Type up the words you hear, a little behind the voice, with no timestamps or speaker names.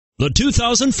The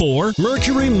 2004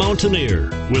 Mercury Mountaineer.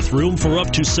 With room for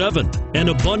up to 7, an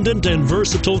abundant and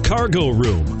versatile cargo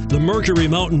room, the Mercury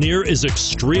Mountaineer is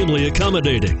extremely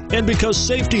accommodating. And because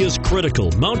safety is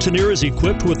critical, Mountaineer is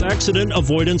equipped with accident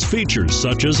avoidance features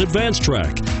such as Advanced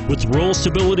Track with roll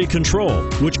stability control,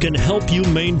 which can help you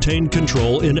maintain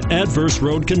control in adverse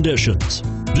road conditions.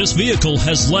 This vehicle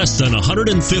has less than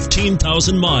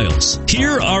 115,000 miles.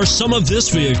 Here are some of this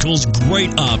vehicle's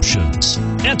great options: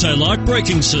 anti-lock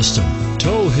braking system,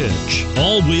 tow hitch,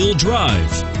 all-wheel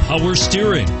drive, power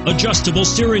steering, adjustable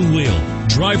steering wheel,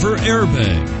 driver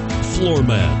airbag, floor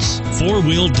mats,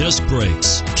 four-wheel disc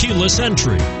brakes, keyless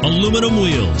entry, aluminum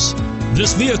wheels.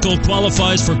 This vehicle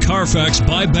qualifies for Carfax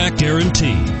buyback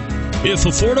guarantee. If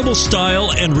affordable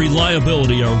style and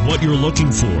reliability are what you're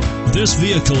looking for, this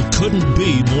vehicle couldn't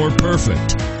be more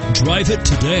perfect. Drive it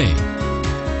today.